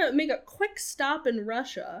we're gonna make a quick stop in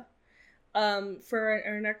Russia for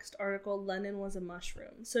our next article, Lenin Was a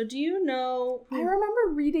Mushroom. So do you know... I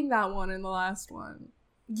remember reading that one in the last one.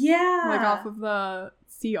 Yeah. Like off of the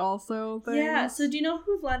See Also thing. Yeah. So do you know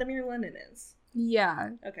who Vladimir Lenin is?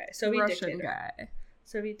 Yeah. Okay. Soviet Russian dictator. guy.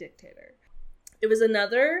 Soviet dictator. It was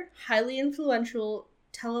another highly influential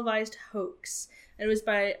televised hoax, and it was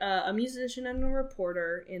by a musician and a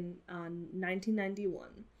reporter in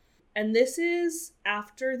 1991. And this is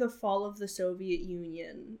after the fall of the Soviet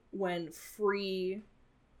Union, when free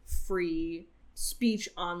speech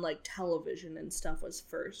on, like, television and stuff was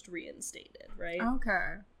first reinstated, right?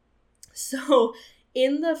 Okay. So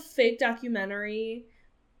in the fake documentary,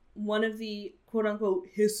 one of the quote-unquote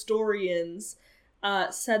historians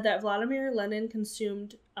said that Vladimir Lenin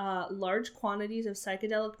consumed large quantities of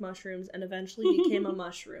psychedelic mushrooms and eventually became a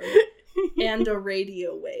mushroom and a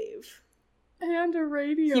radio wave. And a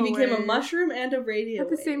radio He became wave. a mushroom and a radio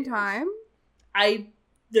wave. At the same time?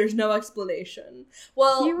 There's no explanation.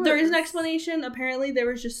 Well, there is an explanation. Apparently it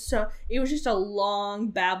was just a long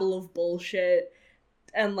babble of bullshit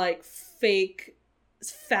and, like, fake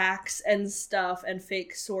facts and stuff and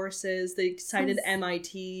fake sources. They cited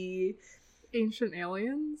MIT. Ancient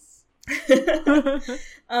aliens?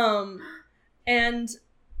 And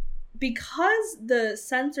because the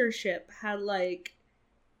censorship had, like,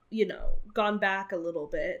 you know, gone back a little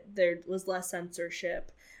bit, there was less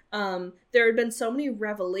censorship. There had been so many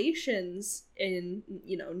revelations in,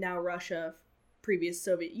 you know, now Russia, previous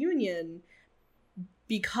Soviet Union,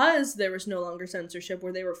 because there was no longer censorship,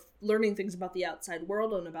 where they were learning things about the outside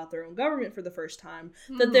world and about their own government for the first time,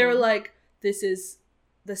 that they were like, this is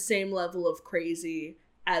the same level of crazy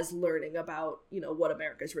as learning about, you know, what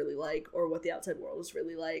America's really like or what the outside world is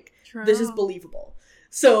really like. True. This is believable.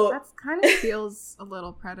 So that kind of feels a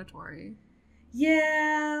little predatory.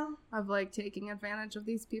 Yeah. Of, like, taking advantage of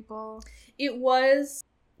these people. It was,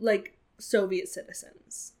 like, Soviet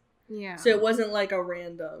citizens. Yeah. So it wasn't, like, a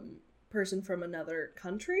random person from another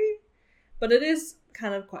country, but it is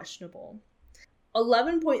kind of questionable.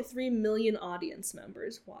 11.3 million audience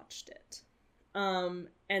members watched it. And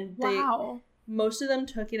most of them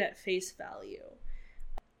took it at face value.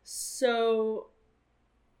 So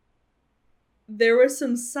there were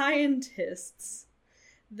some scientists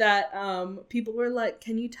that people were like,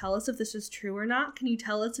 can you tell us if this is true or not? Can you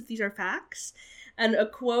tell us if these are facts? And a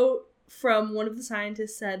quote from one of the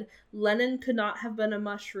scientists said, Lenin could not have been a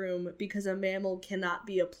mushroom because a mammal cannot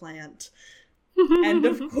be a plant. End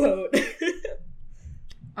of quote.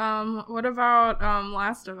 What about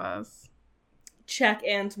Last of Us? Check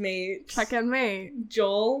and mate. Check and mate.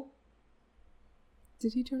 Joel.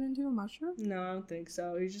 Did he turn into a mushroom? No, I don't think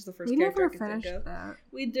so. He's just the first we character never I could think of. that.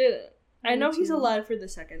 We didn't. I know he's alive for the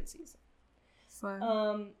second season.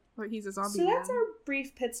 So, but he's a zombie. So that's our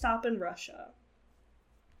brief pit stop in Russia.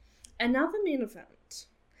 And now the main event.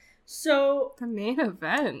 So the main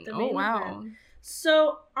event. Wow.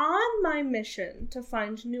 So on my mission to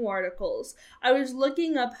find new articles, I was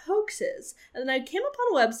looking up hoaxes, and then I came upon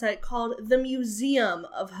a website called the Museum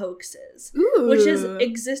of Hoaxes, which has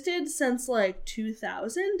existed since, like,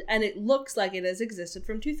 2000, and it looks like it has existed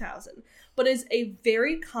from 2000. but is a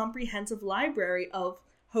very comprehensive library of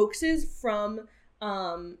hoaxes from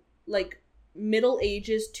like Middle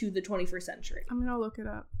Ages to the 21st century. I'm gonna look it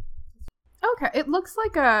up. Okay, it looks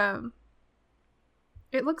like a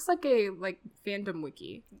like fandom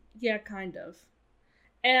wiki. Yeah, kind of.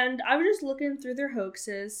 And I was just looking through their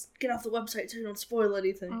hoaxes. Get off the website so you don't spoil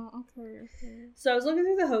anything. Oh, okay. So I was looking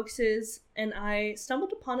through the hoaxes, and I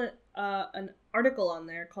stumbled upon an article on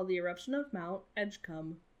there called The Eruption of Mount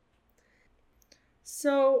Edgecumbe.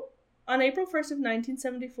 So, on April 1st of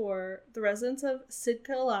 1974, the residents of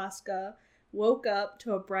Sitka, Alaska, woke up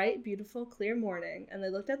to a bright, beautiful, clear morning, and they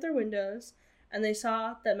looked at their windows, and they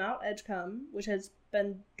saw that Mount Edgecumbe, which has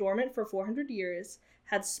been dormant for 400 years,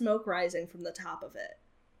 had smoke rising from the top of it.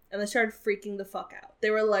 And they started freaking the fuck out. They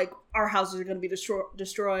were like, our houses are going to be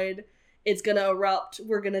destroyed. It's going to erupt.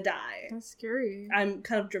 We're going to die. That's scary. I'm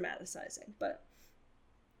kind of dramatizing, but...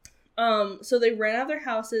 So they ran out of their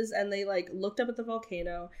houses and they, like, looked up at the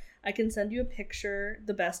volcano. I can send you a picture,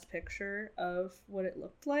 the best picture of what it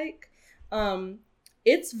looked like.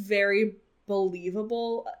 It's very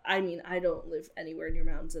believable. I mean, I don't live anywhere near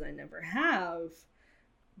mountains and I never have.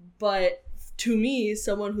 But to me,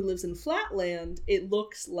 someone who lives in flatland, it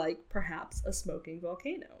looks like perhaps a smoking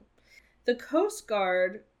volcano. The Coast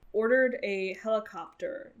Guard ordered a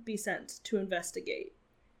helicopter be sent to investigate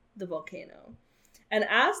the volcano. And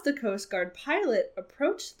as the Coast Guard pilot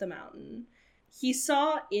approached the mountain, he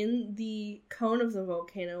saw in the cone of the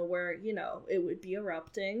volcano where, you know, it would be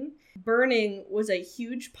erupting, burning was a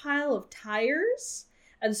huge pile of tires,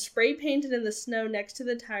 and spray painted in the snow next to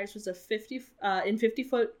the tires was a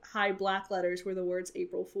 50-foot high black letters were the words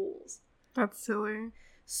April Fools. That's silly.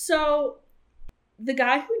 So the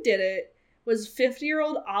guy who did it was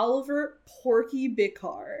 50-year-old Oliver Porky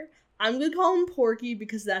Bicar. I'm going to call him Porky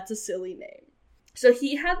because that's a silly name. So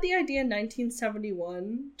he had the idea in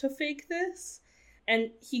 1971 to fake this,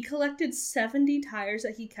 and he collected 70 tires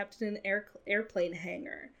that he kept in an airplane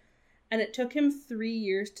hangar. And it took him 3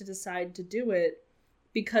 years to decide to do it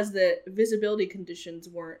because the visibility conditions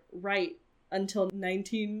weren't right until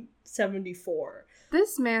 1974.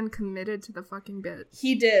 This man committed to the fucking bit.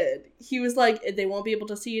 He did. He was like, they won't be able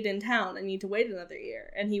to see it in town. I need to wait another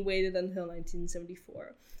year. And he waited until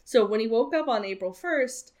 1974. So when he woke up on April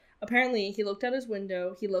 1st, apparently he looked out his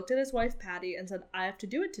window, he looked at his wife Patty and said, I have to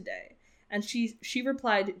do it today. And she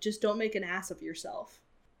replied, just don't make an ass of yourself.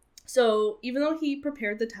 So even though he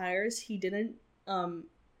prepared the tires, he didn't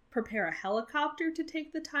prepare a helicopter to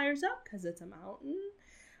take the tires up because it's a mountain.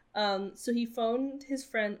 So he phoned his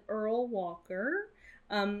friend Earl Walker,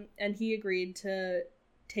 and he agreed to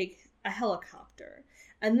take a helicopter.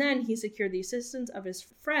 And then he secured the assistance of his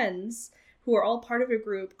friends, who are all part of a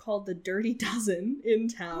group called the Dirty Dozen in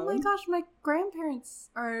town. Oh my gosh, my grandparents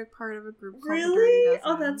are part of a group called the Dirty Dozen.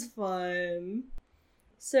 Oh, that's fun.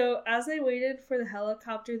 So as they waited for the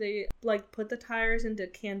helicopter, they put the tires into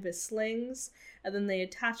canvas slings, and then they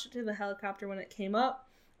attached it to the helicopter when it came up,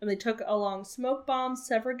 and they took along smoke bombs,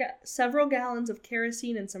 several gallons of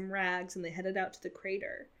kerosene, and some rags, and they headed out to the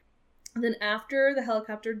crater. And then after the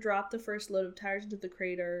helicopter dropped the first load of tires into the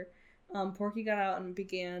crater, Porky got out and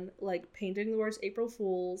began painting the words April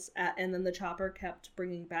Fools, and then the chopper kept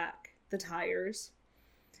bringing back the tires.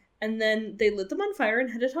 And then they lit them on fire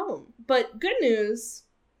and headed home. But good news,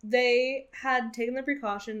 they had taken the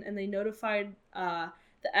precaution and they notified the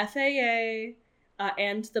FAA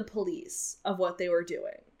and the police of what they were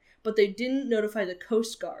doing. But they didn't notify the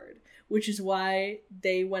Coast Guard, which is why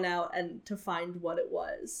they went out and to find what it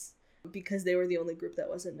was, because they were the only group that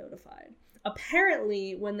wasn't notified.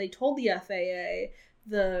 Apparently, when they told the FAA,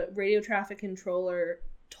 the radio traffic controller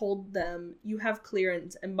told them, you have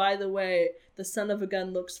clearance, and by the way, the son of a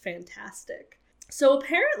gun looks fantastic. So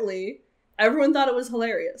apparently, everyone thought it was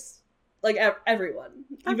hilarious. Everyone.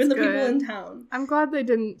 That's even the good. people in town. I'm glad they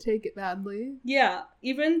didn't take it badly. Yeah,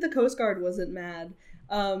 even the Coast Guard wasn't mad.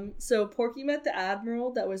 So Porky met the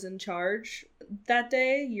admiral that was in charge that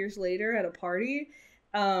day, years later, at a party.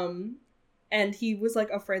 And he was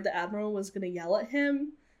afraid the admiral was going to yell at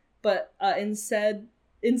him, but instead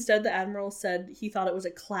the admiral said he thought it was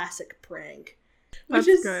a classic prank. Which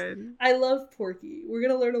is good. I love Porky. We're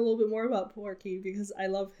going to learn a little bit more about Porky because I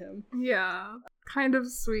love him. Yeah. Kind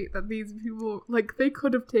of sweet that these people, they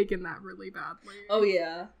could have taken that really badly. Oh,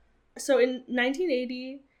 yeah. So in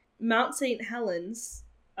 1980, Mount St. Helens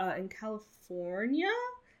in California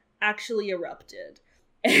actually erupted.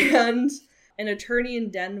 And an attorney in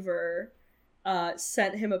Denver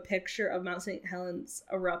sent him a picture of Mount St. Helens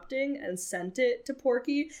erupting and sent it to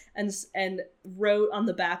Porky and wrote on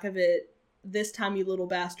the back of it, "This time, you little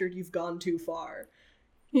bastard, you've gone too far."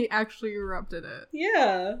 He actually erupted it.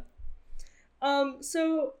 Yeah.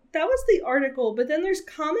 So that was the article, but then there's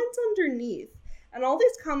comments underneath. And all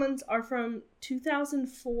these comments are from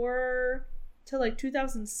 2004 to like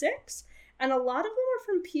 2006. And a lot of them are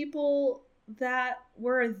from people that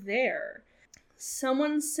were there.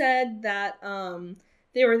 Someone said that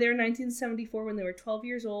they were there in 1974 when they were 12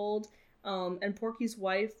 years old. And Porky's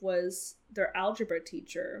wife was their algebra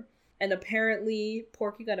teacher. And apparently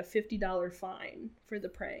Porky got a $50 fine for the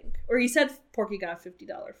prank. Or he said Porky got a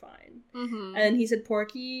 $50 fine. Mm-hmm. And he said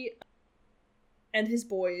Porky and his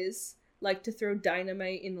boys like to throw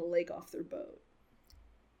dynamite in the lake off their boat.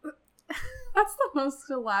 That's the most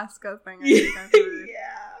Alaska thing I think I've heard.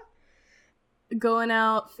 Yeah. Going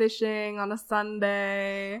out fishing on a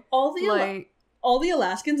Sunday. All the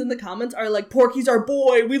Alaskans in the comments are like, Porky's our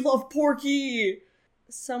boy. We love Porky.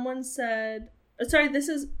 Someone said, sorry, this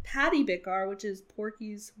is Patty Bickar, which is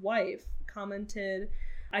Porky's wife, commented,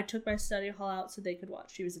 I took my study hall out so they could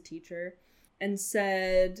watch. She was a teacher. And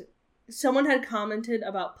said, someone had commented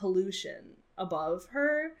about pollution above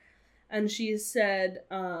her. And she said,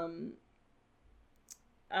 no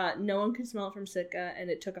one could smell it from Sitka, and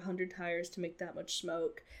it took 100 tires to make that much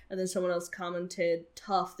smoke. And then someone else commented,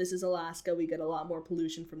 tough, this is Alaska, we get a lot more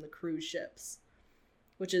pollution from the cruise ships.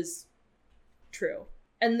 Which is true.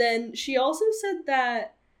 And then she also said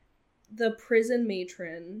that the prison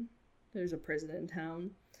matron, there's a prison in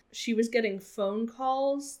town, she was getting phone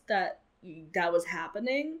calls that was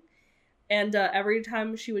happening. And every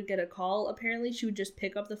time she would get a call, apparently, she would just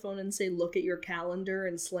pick up the phone and say, look at your calendar,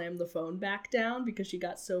 and slam the phone back down because she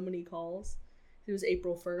got so many calls. It was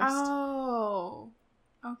April 1st. Oh,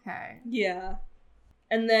 okay. Yeah.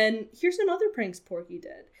 And then, here's some other pranks Porky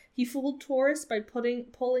did. He fooled tourists by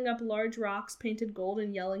pulling up large rocks painted gold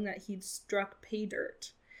and yelling that he'd struck pay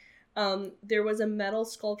dirt. There was a metal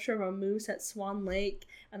sculpture of a moose at Swan Lake,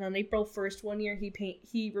 and on April 1st one year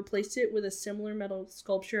he replaced it with a similar metal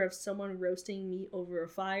sculpture of someone roasting meat over a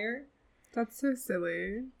fire. That's so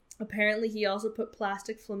silly. Apparently he also put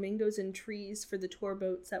plastic flamingos in trees for the tour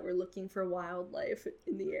boats that were looking for wildlife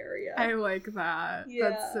in the area. I like that. Yeah.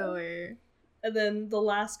 That's silly. And then the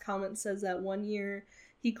last comment says that one year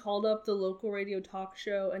he called up the local radio talk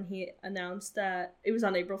show and he announced that, it was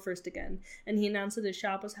on April 1st again, and he announced that his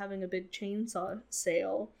shop was having a big chainsaw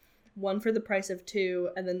sale, one for the price of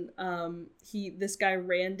two, and then this guy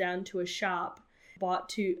ran down to a shop,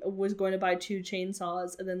 was going to buy 2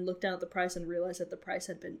 chainsaws, and then looked down at the price and realized that the price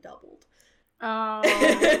had been doubled. Oh,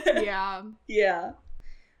 yeah. Yeah.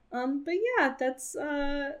 But yeah, that's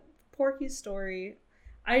Porky's story.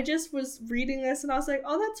 I just was reading this and I was like,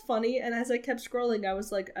 oh, that's funny. And as I kept scrolling, I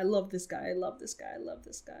was like, I love this guy. I love this guy. I love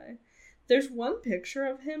this guy. There's one picture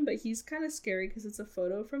of him, but he's kind of scary because it's a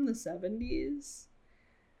photo from the 70s.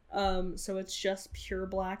 So it's just pure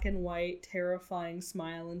black and white, terrifying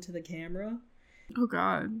smile into the camera. Oh,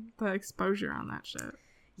 God. The exposure on that shit.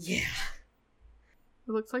 Yeah.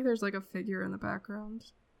 It looks like there's like a figure in the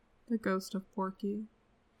background. The ghost of Porky.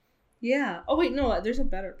 Yeah. Oh, wait, no, there's a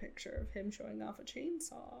better picture of him showing off a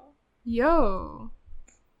chainsaw. Yo.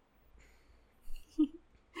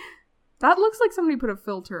 That looks like somebody put a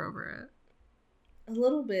filter over it. A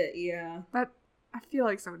little bit, yeah. I feel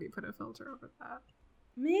like somebody put a filter over that.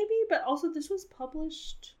 Maybe, but also this was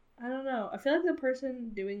published, I don't know. I feel like the person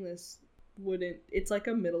doing this wouldn't, it's like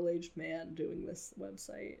a middle-aged man doing this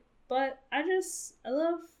website. But I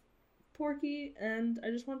love Porky, and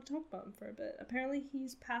I just want to talk about him for a bit. Apparently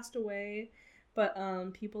he's passed away, but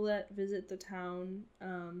people that visit the town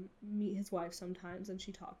meet his wife sometimes, and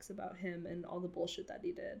she talks about him and all the bullshit that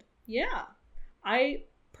he did. Yeah. I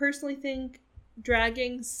personally think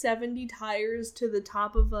dragging 70 tires to the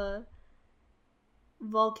top of a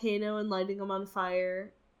volcano and lighting them on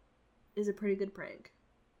fire is a pretty good prank.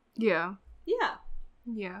 Yeah. Yeah.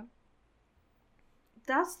 Yeah.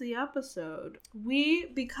 That's the episode.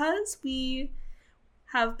 Because we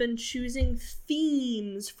have been choosing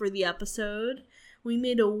themes for the episode, we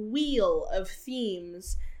made a wheel of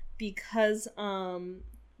themes because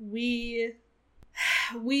we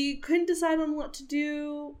couldn't decide on what to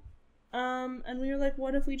do, and we were like,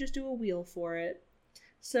 what if we just do a wheel for it?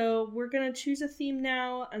 So we're gonna choose a theme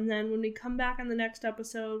now, and then when we come back on the next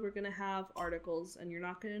episode, we're gonna have articles, and you're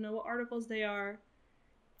not gonna know what articles they are.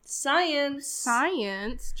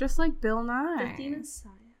 Science, just like Bill Nye. The theme is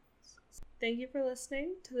science. Thank you for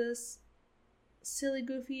listening to this silly,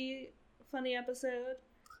 goofy, funny episode.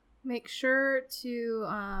 Make sure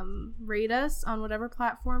to rate us on whatever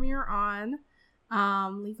platform you're on.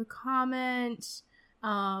 Leave a comment.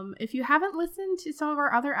 If you haven't listened to some of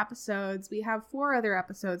our other episodes, we have 4 other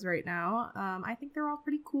episodes right now. I think they're all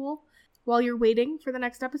pretty cool. While you're waiting for the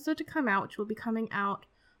next episode to come out, which will be coming out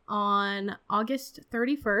on August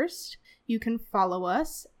 31st. You can follow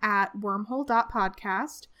us at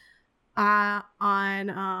wormhole.podcast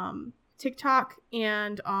on TikTok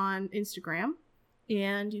and on Instagram.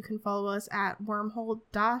 And you can follow us at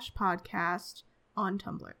wormhole-podcast on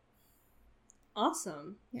Tumblr.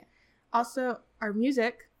 Awesome. Yeah. Also, our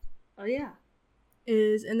music. Oh, yeah.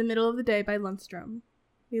 Is In the Middle of the Day by Lundstrom.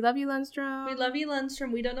 We love you, Lundstrom. We love you,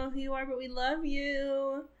 Lundstrom. We don't know who you are, but we love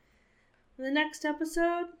you. In the next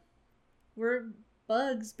episode, we're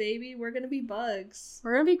bugs, baby. We're gonna be bugs.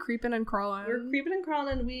 We're gonna be creeping and crawling. We're creeping and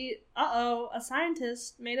crawling, and a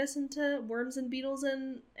scientist made us into worms and beetles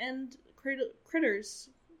and critters.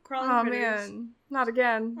 Crawling critters. Oh, man. Not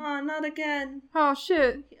again. Oh, not again. Oh,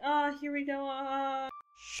 shit. Here we go.